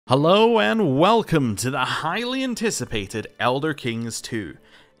Hello and welcome to the highly anticipated Elder Kings 2.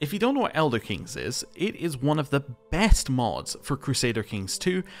 If you don't know what Elder Kings is, it is one of the best mods for Crusader Kings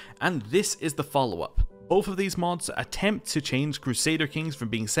 2, and this is the follow-up. Both of these mods attempt to change Crusader Kings from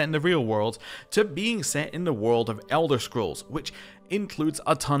being set in the real world to being set in the world of Elder Scrolls, which includes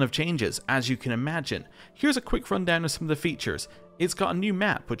a ton of changes, as you can imagine. Here's a quick rundown of some of the features. It's got a new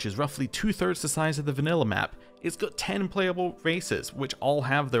map, which is roughly 2/3 the size of the vanilla map. It's got 10 playable races, which all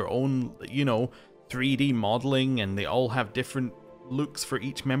have their own, 3D modeling, and they all have different looks for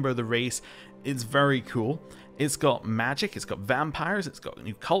each member of the race. It's very cool. It's got magic, it's got vampires, it's got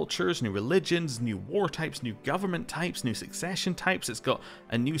new cultures, new religions, new war types, new government types, new succession types. It's got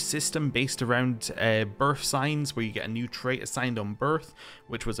a new system based around birth signs, where you get a new trait assigned on birth,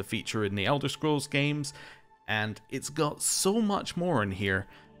 which was a feature in the Elder Scrolls games. And it's got so much more in here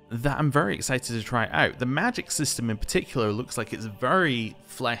that I'm very excited to try out. The magic system in particular looks like it's very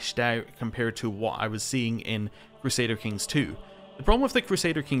fleshed out compared to what I was seeing in Crusader Kings 2. The problem with the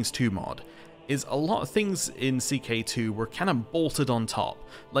Crusader Kings 2 mod is a lot of things in CK2 were kind of bolted on top.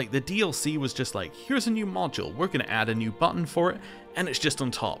 Like the DLC was just like, here's a new module, we're going to add a new button for it, and it's just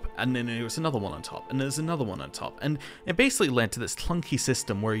on top, and then there's another one on top, and there's another one on top, and it basically led to this clunky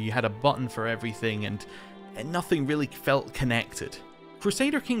system where you had a button for everything and nothing really felt connected.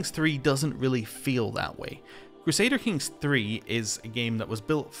 Crusader Kings 3 doesn't really feel that way. Crusader Kings 3 is a game that was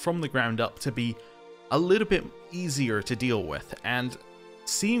built from the ground up to be a little bit easier to deal with, and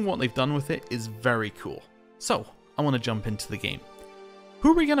seeing what they've done with it is very cool. So, I want to jump into the game.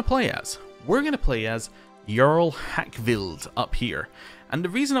 Who are we going to play as? We're going to play as Jarl Hackvild up here, and the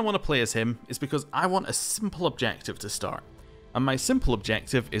reason I want to play as him is because I want a simple objective to start. And my simple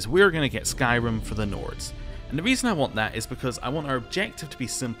objective is we're going to get Skyrim for the Nords. And the reason I want that is because I want our objective to be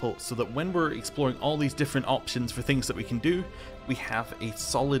simple so that when we're exploring all these different options for things that we can do, we have a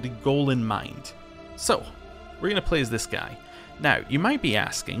solid goal in mind. So, we're going to play as this guy. Now, you might be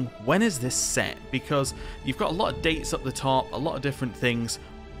asking, when is this set? Because you've got a lot of dates up the top, a lot of different things.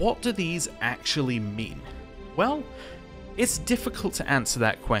 What do these actually mean? Well, it's difficult to answer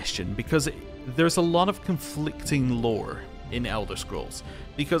that question because there's a lot of conflicting lore in Elder Scrolls,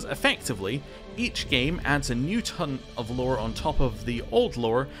 because effectively each game adds a new ton of lore on top of the old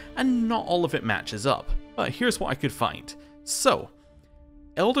lore, and not all of it matches up. But here's what I could find. So,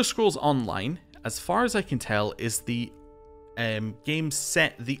 Elder Scrolls Online, as far as I can tell, is the game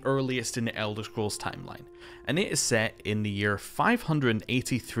set the earliest in the Elder Scrolls timeline, and it is set in the year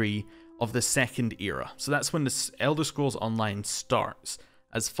 583 of the Second Era. So that's when the Elder Scrolls Online starts,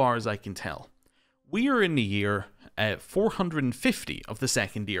 as far as I can tell. We are in the year 450 of the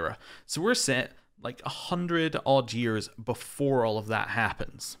Second Era, so we're set like 100 odd years before all of that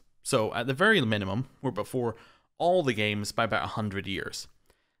happens. So at the very minimum, we're before all the games by about 100 years.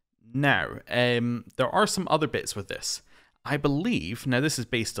 Now, there are some other bits with this. I believe, now this is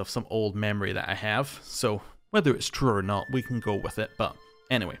based off some old memory that I have, so whether it's true or not, we can go with it, but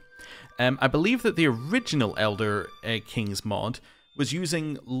anyway. I believe that the original Elder Kings mod was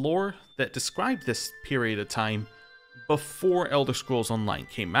using lore that described this period of time before Elder Scrolls Online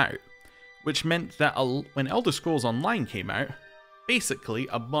came out, which meant that when Elder Scrolls Online came out, basically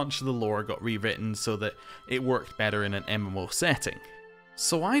a bunch of the lore got rewritten so that it worked better in an MMO setting.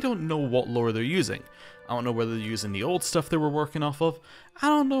 So I don't know what lore they're using. I don't know whether they're using the old stuff they were working off of. I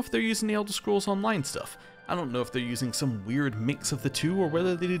don't know if they're using the Elder Scrolls Online stuff. I don't know if they're using some weird mix of the two or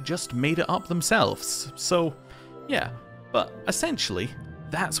whether they just made it up themselves. So, yeah. But essentially,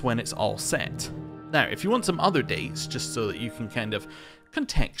 that's when it's all set. Now, if you want some other dates, just so that you can kind of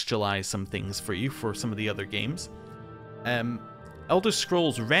contextualize some things for you for some of the other games, Elder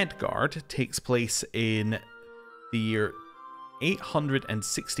Scrolls Redguard takes place in the year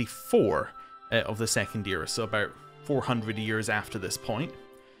 864 of the Second Era, so about 400 years after this point.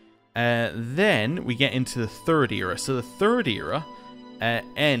 Then we get into the Third Era. So the Third Era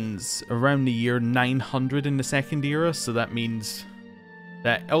ends around the year 900 in the Second Era, so that means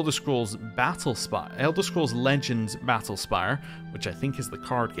that Elder Scrolls Legends Battlespire, which I think is the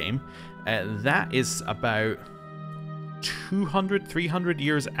card game, that is about 200-300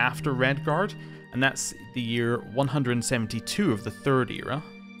 years after Redguard, and that's the year 172 of the Third Era.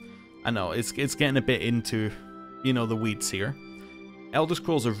 I know, it's getting a bit into, the weeds here. Elder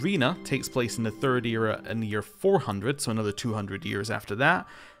Scrolls Arena takes place in the Third Era in the year 400, so another 200 years after that.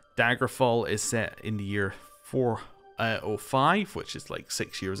 Daggerfall is set in the year 405, which is like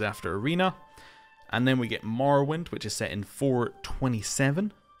 6 years after Arena. And then we get Morrowind, which is set in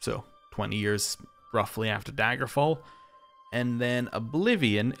 427, so 20 years roughly after Daggerfall. And then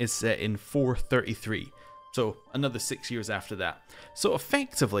Oblivion is set in 433. So another 6 years after that. So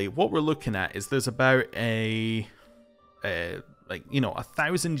effectively, what we're looking at is there's about a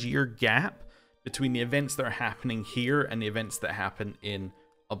 1,000-year gap between the events that are happening here and the events that happen in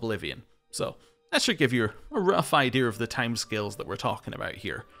Oblivion. So that should give you a rough idea of the timescales that we're talking about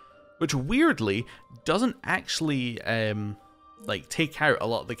here, which weirdly doesn't actually take out a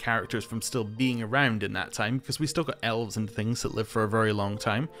lot of the characters from still being around in that time, because we still got elves and things that live for a very long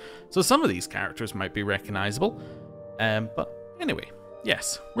time. So some of these characters might be recognizable. But anyway,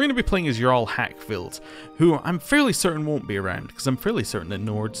 yes, we're going to be playing as Jarl Hackvild, who I'm fairly certain won't be around, because I'm fairly certain that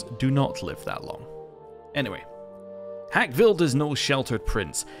Nords do not live that long. Anyway, Hackvild is no sheltered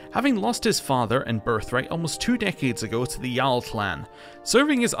prince, having lost his father and birthright almost 2 decades ago to the Jarl clan.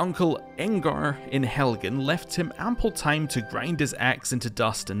 Serving his uncle Engar in Helgen left him ample time to grind his axe into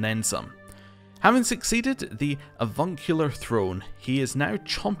dust and then some. Having succeeded the avuncular throne, he is now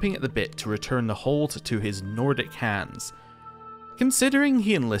chomping at the bit to return the hold to his Nordic hands. Considering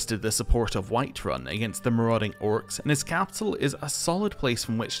he enlisted the support of Whiterun against the marauding orcs, and his capital is a solid place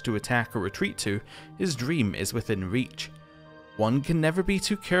from which to attack or retreat to, his dream is within reach. One can never be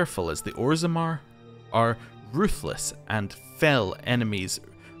too careful, as the Orzammar are ruthless and fell enemies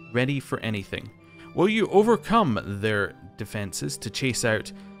ready for anything. Will you overcome their defences to chase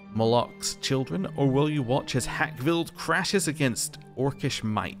out Moloch's children, or will you watch as Hackvild crashes against orcish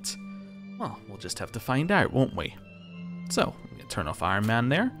might? Well, we'll just have to find out, won't we? So, I'm going to turn off Iron Man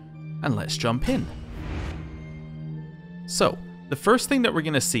there, and let's jump in. So, the first thing that we're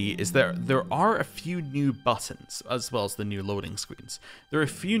going to see is that there are a few new buttons, as well as the new loading screens. There are a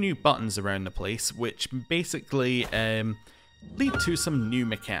few new buttons around the place, which basically lead to some new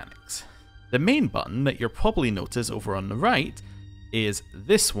mechanics. The main button that you'll probably notice over on the right is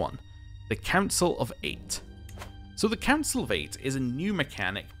this one, the Council of 8. So the Council of 8 is a new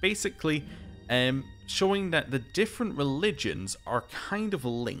mechanic, basically showing that the different religions are kind of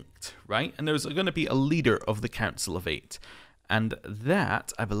linked, right? And there's going to be a leader of the Council of 8. And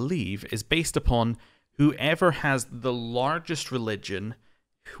that, I believe, is based upon whoever has the largest religion,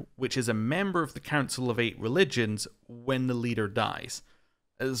 which is a member of the Council of 8 religions, when the leader dies.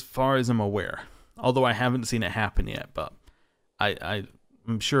 As far as I'm aware. Although I haven't seen it happen yet, but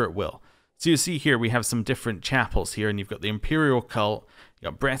I'm sure it will. So you see here we have some different chapels here, and you've got the Imperial Cult, you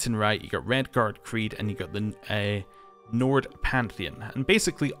got Breton Rite, you got Redguard Creed, and you got the Nord Pantheon. And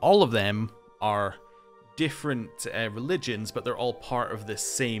basically all of them are different religions, but they're all part of this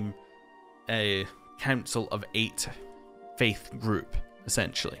same Council of 8 faith group,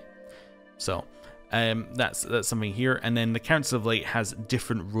 essentially. So that's something here. And then the Council of 8 has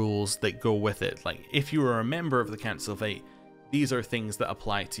different rules that go with it. Like, if you are a member of the Council of 8, these are things that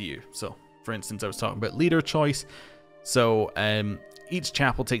apply to you. So, for instance, I was talking about leader choice. So, each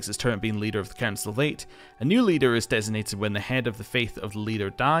chapel takes its turn at being leader of the Council of 8. A new leader is designated when the head of the faith of the leader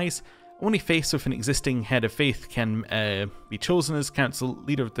dies. Only faiths with an existing head of faith can be chosen as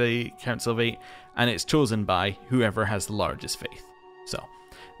leader of the Council of 8, and it's chosen by whoever has the largest faith. So,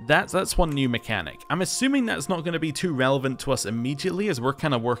 that's one new mechanic. I'm assuming that's not going to be too relevant to us immediately, as we're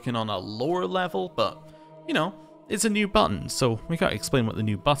kind of working on a lower level, but, you know, it's a new button, so we got to explain what the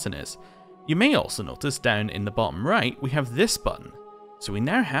new button is. You may also notice down in the bottom right, we have this button. So we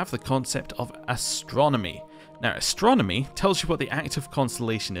now have the concept of astronomy. Now, astronomy tells you what the active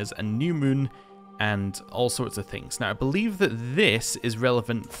constellation is, a new moon, and all sorts of things. Now, I believe that this is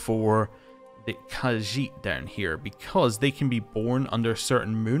relevant for the Khajiit down here, because they can be born under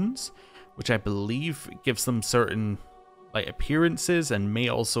certain moons, which I believe gives them certain appearances and may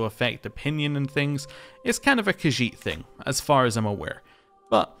also affect opinion and things. It's kind of a Khajiit thing, as far as I'm aware.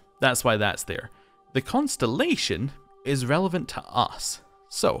 But that's why that's there. The constellation is relevant to us.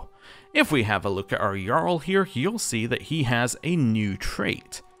 So, if we have a look at our Jarl here, you'll see that he has a new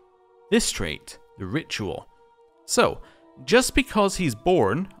trait. This trait, the ritual. So, just because he's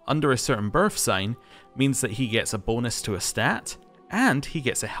born under a certain birth sign means that he gets a bonus to a stat, and he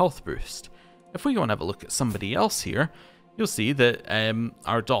gets a health boost. If we go and have a look at somebody else here, you'll see that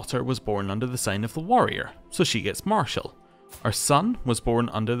our daughter was born under the sign of the warrior, so she gets martial. Our son was born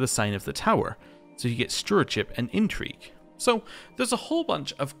under the sign of the tower, so he gets stewardship and intrigue. So there's a whole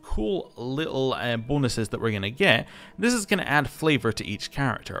bunch of cool little bonuses that we're going to get. This is going to add flavor to each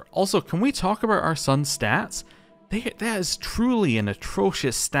character. Also, can we talk about our son's stats? That is truly an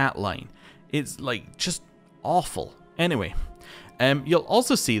atrocious stat line. It's like just awful. Anyway, you'll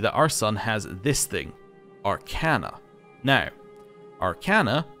also see that our son has this thing, Arcana. Now,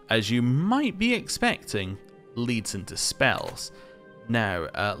 Arcana, as you might be expecting, leads into spells.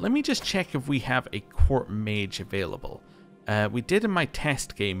 Now, let me just check if we have a court mage available. We did in my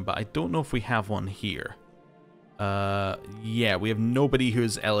test game, but I don't know if we have one here. Yeah, we have nobody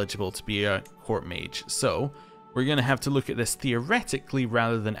who's eligible to be a court mage. So we're going to have to look at this theoretically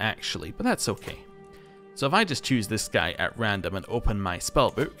rather than actually, but that's okay. So if I just choose this guy at random and open my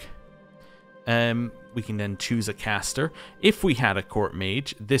spellbook, we can then choose a caster. If we had a court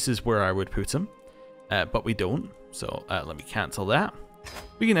mage, this is where I would put him, but we don't. So let me cancel that.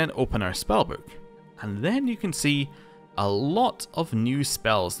 We can then open our spellbook, and then you can see a lot of new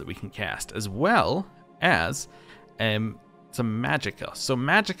spells that we can cast, as well as some magicka. So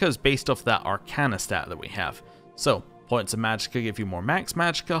magicka is based off that arcana stat that we have. So points of magicka give you more max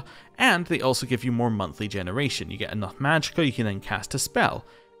magicka, and they also give you more monthly generation. You get enough magicka, you can then cast a spell,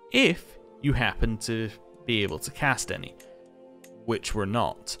 if you happen to be able to cast any, which we're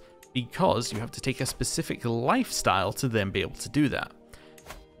not, because you have to take a specific lifestyle to then be able to do that.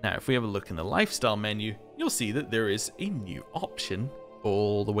 Now, if we have a look in the lifestyle menu, you'll see that there is a new option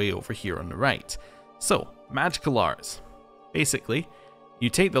all the way over here on the right. So, magical arts. Basically, you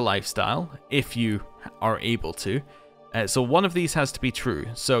take the lifestyle if you are able to. So one of these has to be true.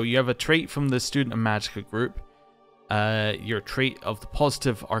 So you have a trait from the Student of Magicka group, your trait of the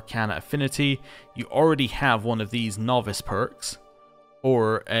positive arcana affinity. You already have one of these novice perks,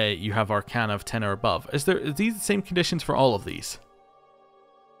 or you have arcana of 10 or above. Are these the same conditions for all of these?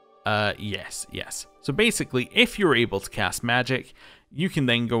 Yes. So basically, if you're able to cast magic, you can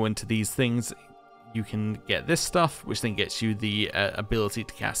then go into these things. You can get this stuff, which then gets you the ability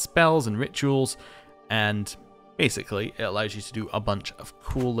to cast spells and rituals, and basically it allows you to do a bunch of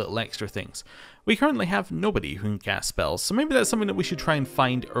cool little extra things. We currently have nobody who can cast spells, so maybe that's something that we should try and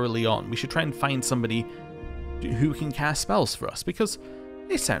find early on. We should try and find somebody who can cast spells for us, because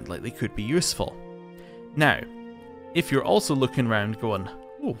they sound like they could be useful. Now, if you're also looking around going,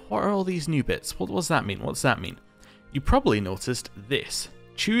 oh, what are all these new bits? What does that mean? What's that mean? You probably noticed this.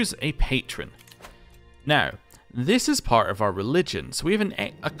 Choose a patron. Now, this is part of our religion, so we have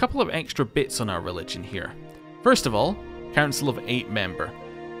a couple of extra bits on our religion here. First of all, Council of 8 member.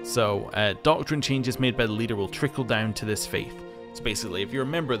 So, doctrine changes made by the leader will trickle down to this faith. So basically, if you're a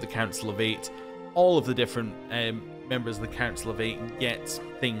member of the Council of 8, all of the different members of the Council of 8 get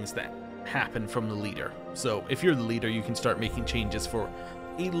things that happen from the leader. So if you're the leader, you can start making changes for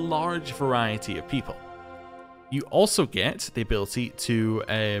a large variety of people. You also get the ability to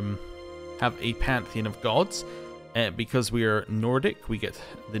have a pantheon of gods. Because we are Nordic, we get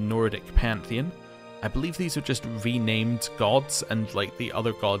the Nordic pantheon. I believe these are just renamed gods, and like the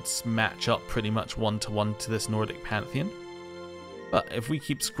other gods match up pretty much one-to-one to this Nordic pantheon. But if we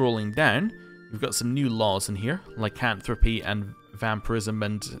keep scrolling down, we've got some new laws in here, lycanthropy and vampirism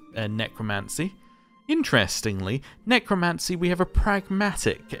and necromancy. Interestingly, necromancy we have a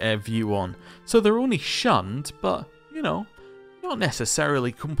pragmatic view on, so they're only shunned, but, you know, not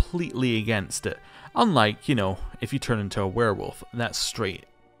necessarily completely against it. Unlike, you know, if you turn into a werewolf, that's straight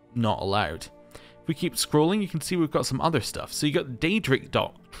not allowed. If we keep scrolling, you can see we've got some other stuff. So you got Daedric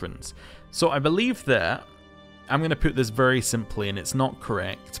doctrines. So I believe that, I'm going to put this very simply, and it's not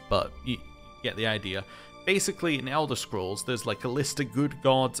correct, but you get the idea. Basically, in Elder Scrolls, there's like a list of good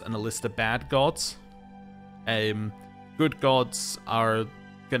gods and a list of bad gods. Good gods are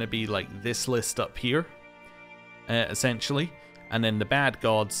going to be like this list up here, essentially. And then the bad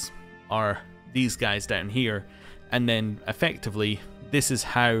gods are these guys down here. And then, effectively, this is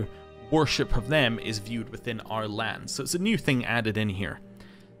how worship of them is viewed within our land. So it's a new thing added in here.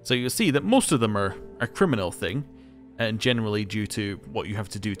 So you'll see that most of them are a criminal thing, and generally due to what you have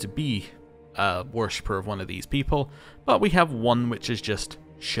to do to be a worshipper of one of these people, but we have one which is just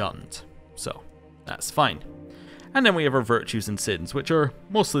shunned, so that's fine. And then we have our virtues and sins, which are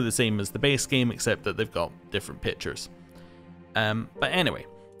mostly the same as the base game, except that they've got different pictures. But anyway,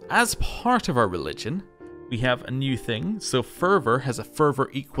 as part of our religion, we have a new thing. So fervor has a fervor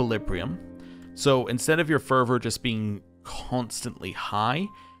equilibrium. So instead of your fervor just being constantly high,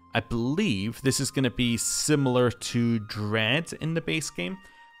 I believe this is going to be similar to dread in the base game,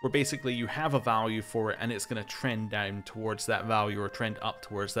 where basically you have a value for it and it's going to trend down towards that value or trend up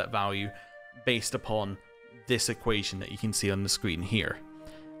towards that value based upon this equation that you can see on the screen here.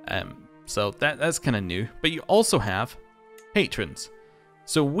 So that's kind of new. But you also have patrons.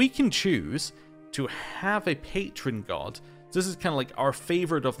 So we can choose to have a patron god. This is kind of like our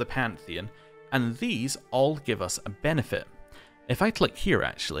favorite of the pantheon, and these all give us a benefit. If I click here,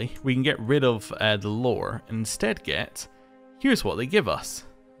 actually, we can get rid of the lore and instead get, here's what they give us.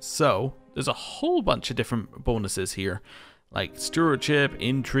 So there's a whole bunch of different bonuses here, like stewardship,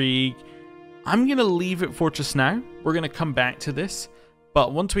 intrigue. I'm going to leave it for just now. We're going to come back to this,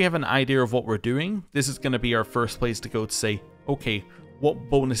 but once we have an idea of what we're doing, this is going to be our first place to go to say, okay, what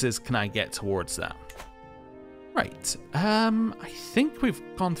bonuses can I get towards that? Right, I think we've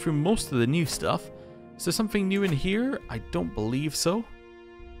gone through most of the new stuff. Is there something new in here? I don't believe so.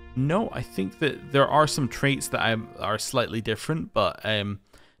 No, I think that there are some traits that are slightly different, but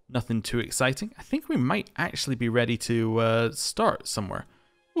nothing too exciting. I think we might actually be ready to start somewhere.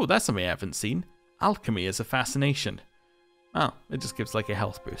 Oh, that's something I haven't seen. Alchemy is a fascination. Oh, it just gives like a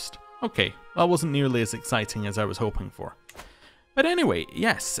health boost. Okay, that wasn't nearly as exciting as I was hoping for. But anyway,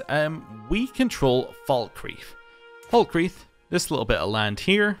 yes, we control Falkreath. Falkreath, this little bit of land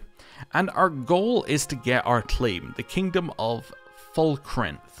here, and our goal is to get our claim, the Kingdom of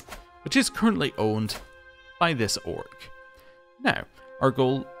Falkrenth, which is currently owned by this orc. Now, our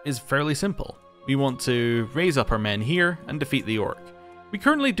goal is fairly simple. We want to raise up our men here and defeat the orc. We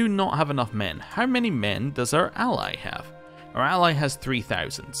currently do not have enough men. How many men does our ally have? Our ally has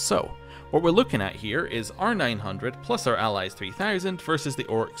 3,000, so what we're looking at here is our 900 plus our allies 3,000 versus the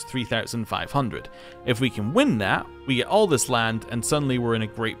orcs 3,500. If we can win that, we get all this land and suddenly we're in a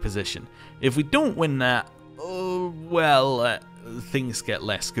great position. If we don't win that, things get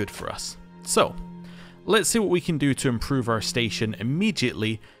less good for us. So, let's see what we can do to improve our station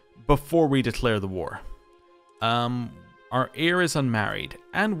immediately before we declare the war. Our heir is unmarried,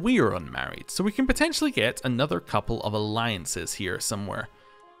 and we are unmarried, so we can potentially get another couple of alliances here somewhere.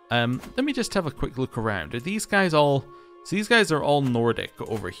 Let me just have a quick look around. Are these guys all... So these guys are all Nordic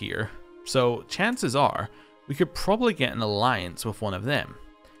over here, so chances are we could probably get an alliance with one of them.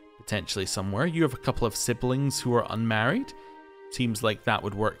 Potentially somewhere. You have a couple of siblings who are unmarried. Seems like that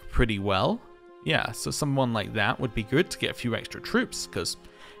would work pretty well. Yeah, so someone like that would be good to get a few extra troops, because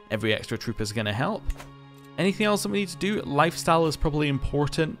every extra troop is going to help. Anything else that we need to do? Lifestyle is probably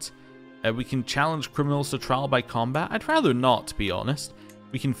important. We can challenge criminals to trial by combat. I'd rather not, to be honest.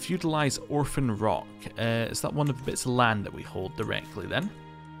 We can feudalize Orphan Rock. Is that one of the bits of land that we hold directly then?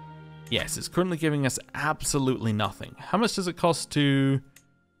 Yes, it's currently giving us absolutely nothing. How much does it cost to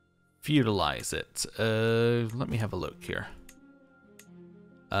feudalize it? Let me have a look here.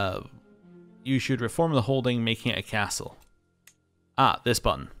 You should reform the holding, making it a castle. Ah, this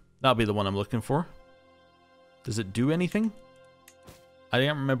button. That'll be the one I'm looking for. Does it do anything? I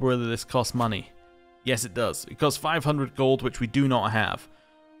don't remember whether this costs money. Yes, it does. It costs 500 gold, which we do not have.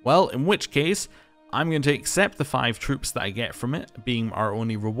 Well, in which case, I'm going to accept the 5 troops that I get from it, being our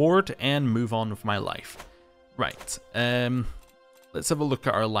only reward, and move on with my life. Right, let's have a look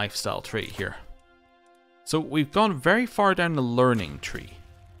at our lifestyle trait here. So we've gone very far down the learning tree.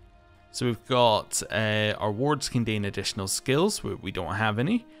 So we've got our wards can gain additional skills, we don't have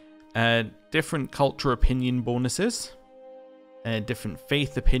any. Different culture opinion bonuses, different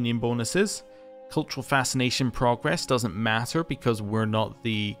faith opinion bonuses. Cultural fascination progress doesn't matter because we're not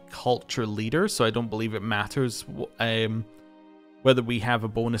the culture leader, so I don't believe it matters whether we have a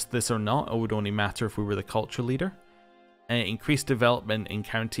bonus to this or not. It would only matter if we were the culture leader. Increased development in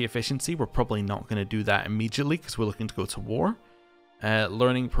county efficiency, we're probably not going to do that immediately because we're looking to go to war.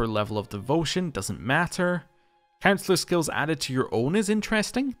 Learning per level of devotion doesn't matter. Counselor skills added to your own is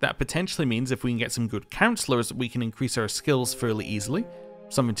interesting. That potentially means if we can get some good counselors, we can increase our skills fairly easily.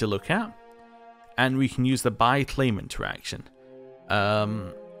 Something to look at. And we can use the buy-claim interaction.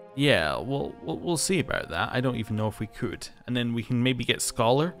 Yeah, we'll see about that. I don't even know if we could. And then we can maybe get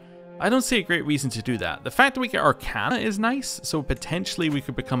Scholar. I don't see a great reason to do that. The fact that we get Arcana is nice, so potentially we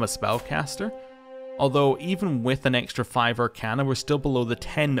could become a spellcaster. Although, even with an extra 5 Arcana, we're still below the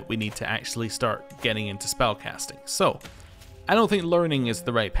 10 that we need to actually start getting into spellcasting. So, I don't think learning is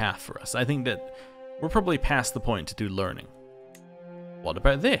the right path for us. I think that we're probably past the point to do learning. What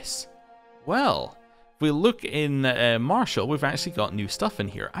about this? Well, if we look in Marshall, we've actually got new stuff in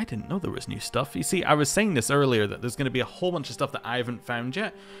here. I didn't know there was new stuff. You see, I was saying this earlier, that there's going to be a whole bunch of stuff that I haven't found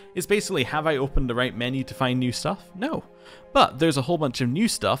yet. It's basically, have I opened the right menu to find new stuff? No. But there's a whole bunch of new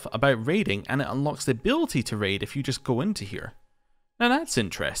stuff about raiding, and it unlocks the ability to raid if you just go into here. Now that's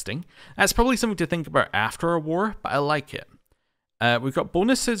interesting. That's probably something to think about after a war, but I like it. We've got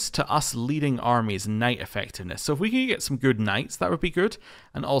bonuses to us leading armies and knight effectiveness. So if we can get some good knights, that would be good.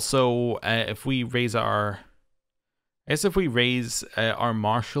 And also, if we raise our... I guess if we raise our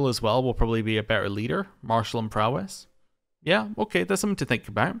martial as well, we'll probably be a better leader. Martial and prowess. Yeah, okay, that's something to think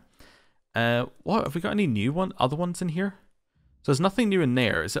about. What, have we got any other ones in here? So there's nothing new in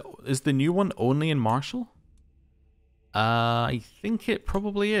there. Is the new one only in martial? I think it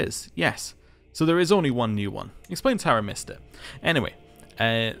probably is. Yes. So there is only one new one. Explains how I missed it. Anyway,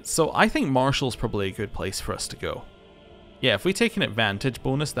 so I think Marshall's probably a good place for us to go. Yeah, if we take an advantage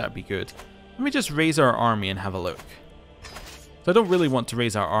bonus, that'd be good. Let me just raise our army and have a look. So I don't really want to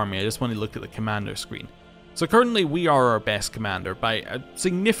raise our army, I just want to look at the commander screen. So currently we are our best commander by a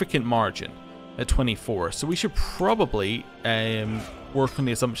significant margin. at 24. So we should probably work on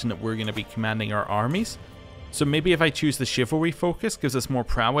the assumption that we're going to be commanding our armies. So maybe if I choose the chivalry focus, gives us more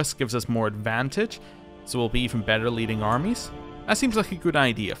prowess, gives us more advantage, so we'll be even better leading armies. That seems like a good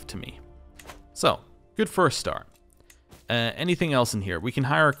idea to me. So, good first start. Anything else in here? We can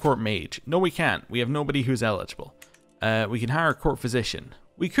hire a court mage. No, we can't. We have nobody who's eligible. We can hire a court physician.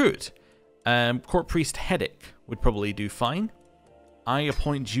 We could. Court priest Headache would probably do fine. I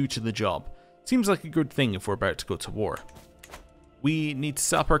appoint you to the job. Seems like a good thing if we're about to go to war. We need to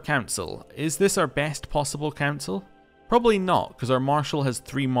set up our council. Is this our best possible council? Probably not, because our marshal has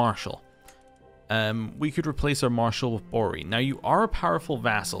 3 marshal. We could replace our marshal with Bori. Now, you are a powerful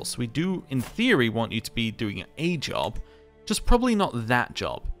vassal, so we do, in theory, want you to be doing a job, just probably not that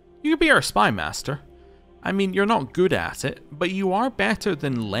job. You could be our spy master. I mean, you're not good at it, but you are better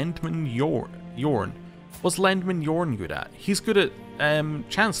than Landman Yorn. What's Landman Yorn good at? He's good at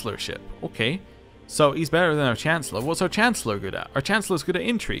chancellorship. Okay, so he's better than our chancellor. What's our chancellor good at? Our chancellor's good at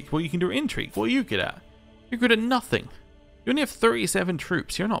intrigue. Well, you can do intrigue. What are you good at? You're good at nothing. You only have 37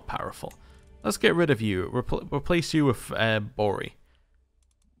 troops. You're not powerful. Let's get rid of you. Replace you with Bori.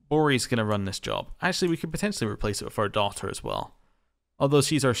 Bori's going to run this job. Actually, we could potentially replace it with our daughter as well. Although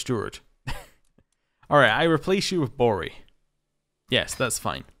she's our steward. Alright, I replace you with Bori. Yes, that's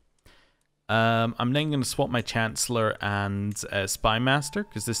fine. I'm then going to swap my Chancellor and Spy Master,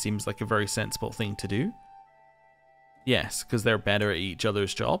 because this seems like a very sensible thing to do. Yes, because they're better at each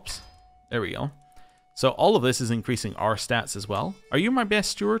other's jobs. There we go. So all of this is increasing our stats as well. Are you my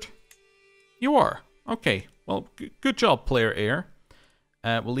best steward? You are. Okay, well, good job, player heir.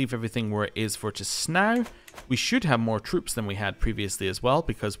 We'll leave everything where it is for just now. We should have more troops than we had previously as well,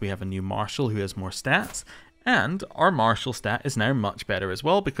 because we have a new marshal who has more stats. And our martial stat is now much better as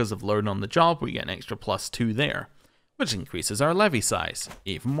well because of learn on the job. We get an extra +2 there, which increases our levy size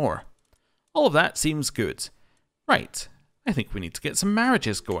even more. All of that seems good. Right, I think we need to get some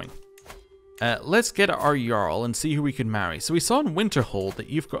marriages going. Let's get our Jarl and see who we can marry. So we saw in Winterhold that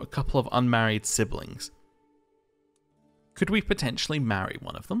you've got a couple of unmarried siblings. Could we potentially marry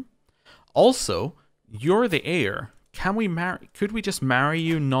one of them? Also, you're the heir. Can we marry? Could we just marry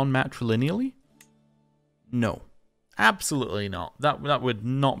you non-matrilineally? No, absolutely not. That would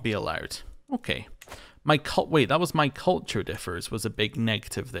not be allowed. Okay, wait, that was my culture differs was a big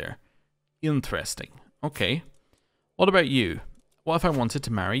negative there. Interesting. Okay, what about you? What if I wanted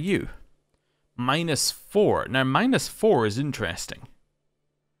to marry you? -4. Now -4 is interesting.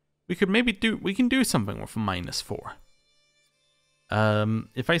 We could maybe we can do something with a -4.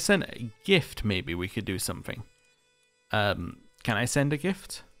 If I send a gift, maybe we could do something. Can I send a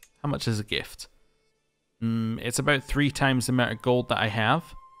gift? How much is a gift? It's about 3 times the amount of gold that I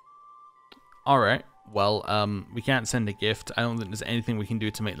have. Alright, well, we can't send a gift. I don't think there's anything we can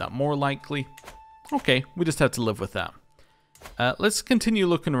do to make that more likely. Okay, we just have to live with that. Let's continue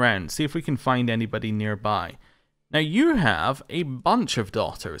looking around, see if we can find anybody nearby. Now, you have a bunch of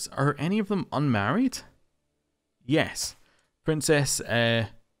daughters. Are any of them unmarried? Yes. Princess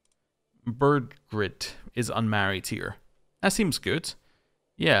Birdgrid is unmarried here. That seems good.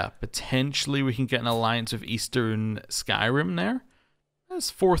 Yeah, potentially we can get an alliance with Eastern Skyrim there. That's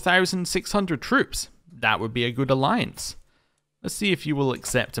 4,600 troops. That would be a good alliance. Let's see if you will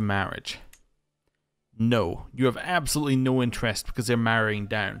accept a marriage. No, you have absolutely no interest because they're marrying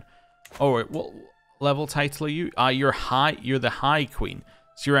down. Oh, what level title are you? You're the High Queen.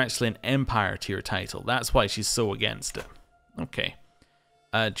 So you're actually an Empire tier title. That's why she's so against it. Okay.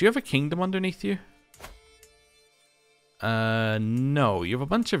 Do you have a kingdom underneath you? No, you have a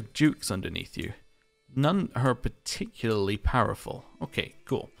bunch of dukes underneath you. None are particularly powerful. Okay,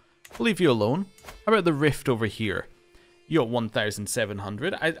 cool. We'll leave you alone. How about the rift over here? You got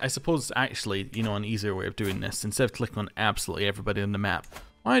 1,700. I suppose, actually, you know, an easier way of doing this, instead of clicking on absolutely everybody on the map,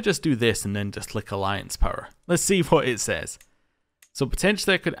 why don't I just do this and then just click Alliance Power? Let's see what it says. So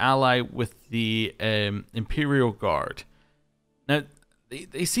potentially I could ally with the Imperial Guard. Now,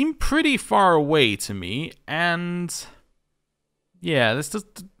 they seem pretty far away to me, and yeah, this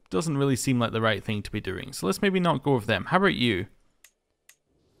doesn't really seem like the right thing to be doing. So let's maybe not go with them. How about you?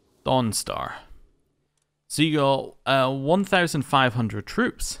 Dawnstar. So you got 1,500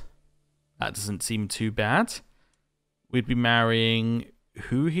 troops. That doesn't seem too bad. We'd be marrying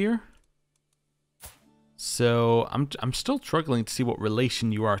who here? So I'm still struggling to see what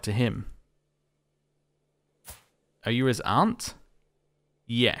relation you are to him. Are you his aunt?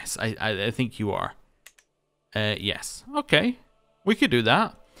 Yes, I think you are. Yes. Okay. We could do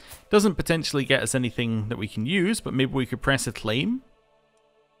that. Doesn't potentially get us anything that we can use, but maybe we could press a claim.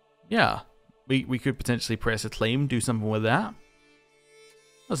 Yeah. We could potentially press a claim, do something with that.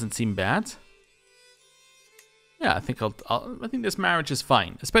 Doesn't seem bad. Yeah, I think I think this marriage is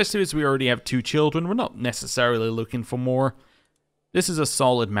fine, especially as we already have 2 children. We're not necessarily looking for more. This is a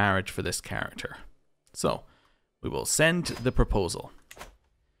solid marriage for this character. So, we will send the proposal.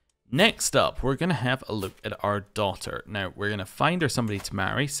 Next up, we're going to have a look at our daughter. Now, we're going to find her somebody to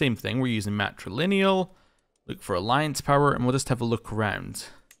marry. Same thing, we're using matrilineal. Look for alliance power, and we'll just have a look around.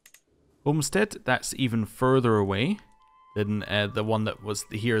 Homestead, that's even further away than the one that was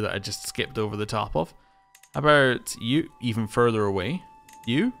here that I just skipped over the top of. How about you? Even further away.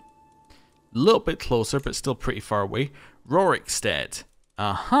 You? A little bit closer, but still pretty far away. Rorikstead.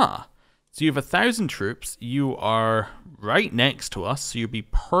 Aha. So you have 1,000 troops. You are right next to us, so you'll be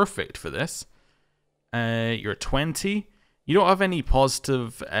perfect for this. You're 20. You don't have any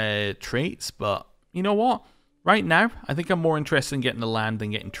positive traits, but you know what? Right now, I think I'm more interested in getting the land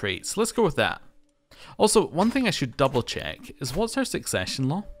than getting traits. Let's go with that. Also, one thing I should double check is what's our succession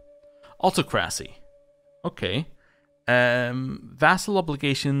law? Autocracy. Okay. Vassal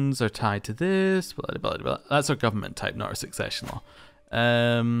obligations are tied to this. Blah, blah, blah, blah. That's our government type, not our succession law.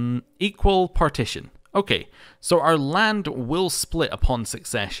 Equal partition. Okay, so our land will split upon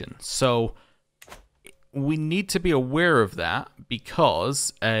succession. So we need to be aware of that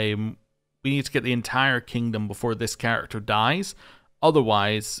because we need to get the entire kingdom before this character dies.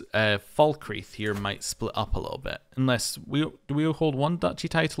 Otherwise, Falkreath here might split up a little bit. Unless do we hold 1 duchy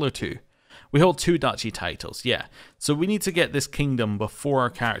title or 2? We hold 2 duchy titles, yeah. So we need to get this kingdom before our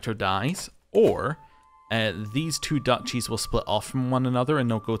character dies, or these 2 duchies will split off from one another and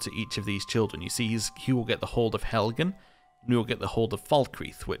they'll go to each of these children. You see, he will get the hold of Helgen, and we will get the hold of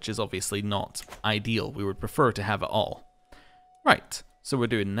Falkreath, which is obviously not ideal. We would prefer to have it all. Right, so we're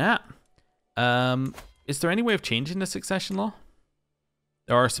doing that. Is there any way of changing the succession law?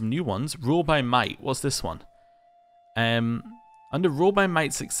 There are some new ones. Rule by might. What's this one? Under rule by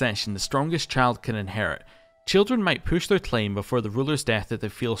might succession, the strongest child can inherit. Children might push their claim before the ruler's death if they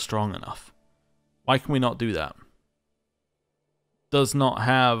feel strong enough. Why can we not do that? Does not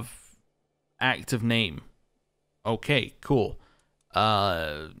have active name. Okay, cool.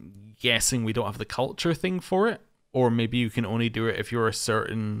 Guessing we don't have the culture thing for it? Or maybe you can only do it if you're a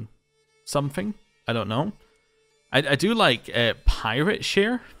certain something? I don't know. I do like pirate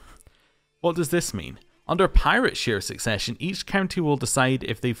share. What does this mean? Under pirate share succession, each county will decide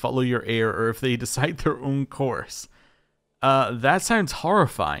if they follow your heir or if they decide their own course. That sounds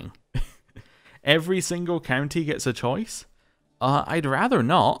horrifying. Every single county gets a choice? I'd rather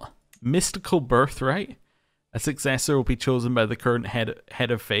not. Mystical birthright. A successor will be chosen by the current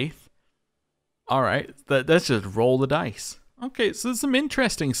head of faith. Alright, let's just roll the dice. Okay, so there's some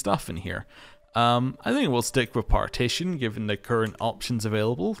interesting stuff in here. I think we'll stick with partition, given the current options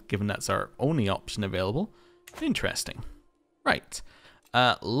available, given that's our only option available. Interesting. Right.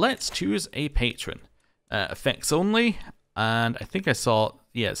 Let's choose a patron. Effects only, and I think I saw,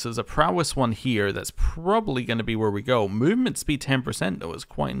 yeah, so there's a prowess one here that's probably going to be where we go. Movement speed 10% though is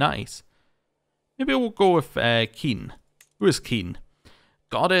quite nice. Maybe we'll go with Keen. Who is Keen?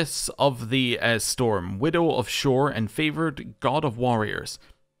 Goddess of the storm, widow of shore, and favored god of warriors.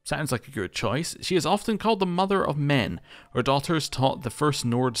 Sounds like a good choice. She is often called the mother of men. Her daughters taught the first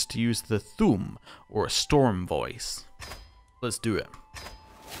Nords to use the Thum, or storm voice. Let's do it.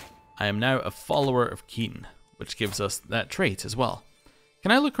 I am now a follower of Keen, which gives us that trait as well.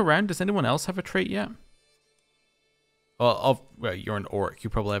 Can I look around? Does anyone else have a trait yet? Well, you're an orc. You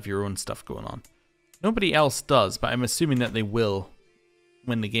probably have your own stuff going on. Nobody else does, but I'm assuming that they will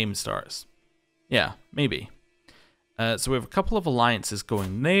when the game starts. Yeah, maybe. So we have a couple of alliances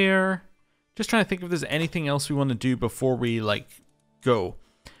going there. Just trying to think if there's anything else we want to do before we, like, go.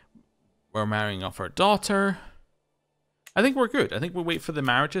 We're marrying off our daughter. I think we're good. I think we'll wait for the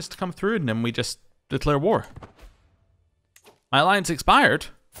marriages to come through and then we just declare war. My alliance expired?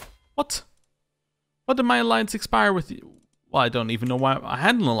 What? What did my alliance expire with you? Well, I don't even know why I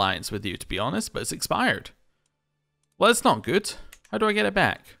had an alliance with you, to be honest, but it's expired. Well, it's not good. How do I get it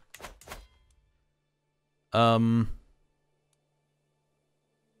back?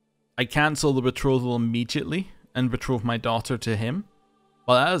 I cancel the betrothal immediately and betroth my daughter to him.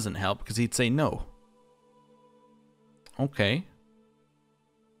 Well, that doesn't help because he'd say no. Okay.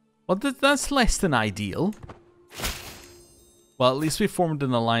 Well, that's less than ideal. Well, at least we formed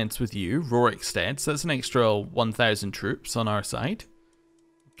an alliance with you, Rorikstead, so that's an extra 1,000 troops on our side.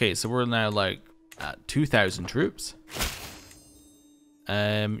 Okay, so we're now like at 2,000 troops.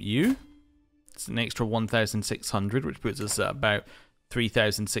 You? It's an extra 1,600, which puts us at about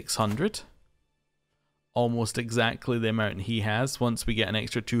 3,600. Almost exactly the amount he has once we get an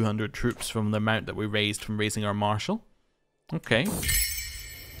extra 200 troops from the amount that we raised from raising our marshal. Okay.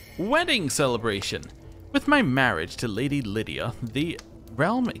 Wedding celebration. With my marriage to Lady Lydia, the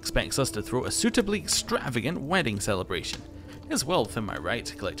realm expects us to throw a suitably extravagant wedding celebration. It is well within my right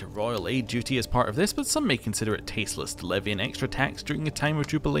to collect a royal aid duty as part of this, but some may consider it tasteless to levy an extra tax during a time of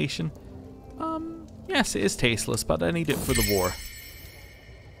jubilation. Yes, it is tasteless, but I need it for the war.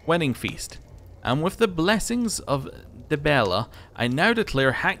 Wedding feast. And with the blessings of Debella, I now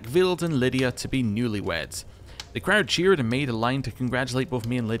declare Hackfield and Lydia to be newlyweds. The crowd cheered and made a line to congratulate both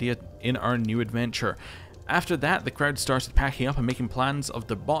me and Lydia in our new adventure. After that, the crowd started packing up and making plans of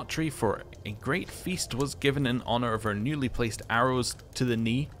debauchery, for a great feast was given in honor of our newly placed arrows to the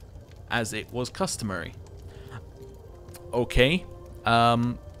knee, as it was customary. Okay,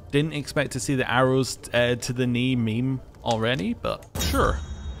 didn't expect to see the arrows to the knee meme already, but sure,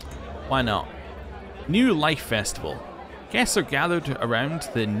 why not? New Life Festival. Guests are gathered around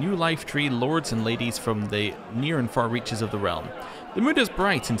the New Life Tree, lords and ladies from the near and far reaches of the realm. The mood is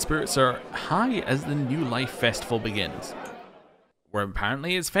bright and spirits are high as the New Life Festival begins. Where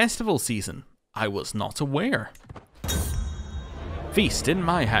apparently it's festival season. I was not aware. Feast in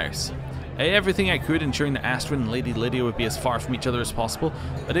my house. I did everything I could, ensuring that Astrid and Lady Lydia would be as far from each other as possible,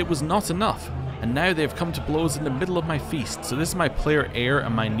 but it was not enough, and now they have come to blows in the middle of my feast, so this is my player heir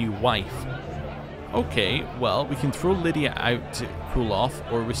and my new wife. Okay, well, we can throw Lydia out to cool off,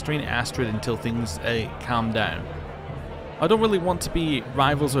 or restrain Astrid until things calm down. I don't really want to be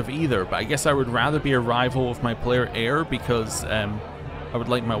rivals with either, but I guess I would rather be a rival with my player heir, because I would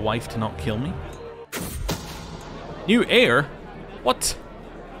like my wife to not kill me. New heir? What?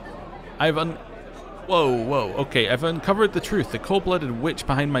 Whoa, okay, I've uncovered the truth. The cold-blooded witch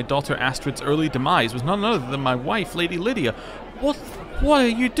behind my daughter Astrid's early demise was none other than my wife, Lady Lydia. What are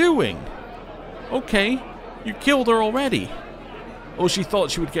you doing? Okay, you killed her already. Oh, she thought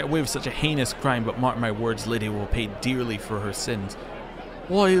she would get away with such a heinous crime, but mark my words, Lydia will pay dearly for her sins.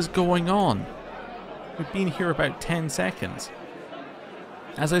 What is going on? We've been here about 10 seconds.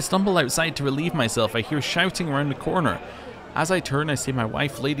 As I stumble outside to relieve myself, I hear shouting around the corner. As I turn, I see my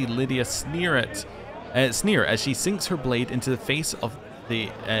wife, Lady Lydia, sneer as she sinks her blade into the face of the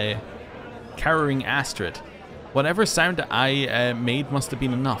cowering Astrid. Whatever sound I made must have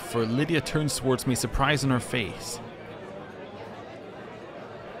been enough, for Lydia turns towards me, surprise on her face.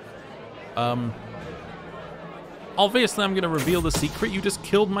 Obviously I'm going to reveal the secret. You just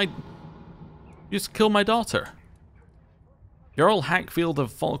killed my daughter. Jarl Hackfield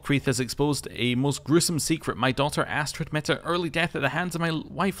of Falkreath has exposed a most gruesome secret. My daughter Astrid met her early death at the hands of my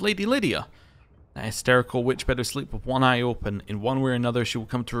wife, Lady Lydia. That hysterical witch better sleep with one eye open. In one way or another, she will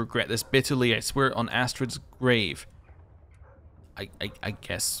come to regret this bitterly. I swear it on Astrid's grave. I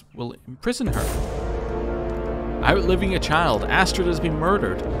guess we'll imprison her. Outliving a child. Astrid has been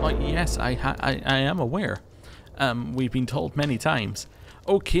murdered. Oh, yes, I am aware. We've been told many times.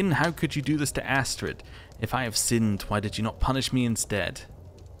 O kin, how could you do this to Astrid? If I have sinned, why did you not punish me instead?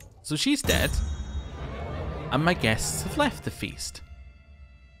 So she's dead. And my guests have left the feast.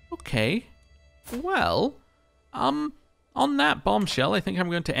 Okay. Well, on that bombshell, I think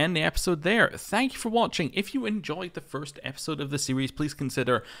I'm going to end the episode there. Thank you for watching. If you enjoyed the first episode of the series, please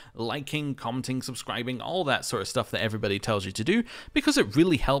consider liking, commenting, subscribing, all that sort of stuff that everybody tells you to do, because it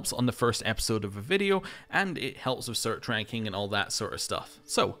really helps on the first episode of a video, and it helps with search ranking and all that sort of stuff.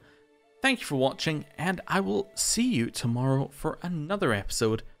 So, thank you for watching, and I will see you tomorrow for another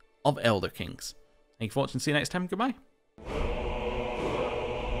episode of Elder Kings. Thank you for watching. See you next time. Goodbye.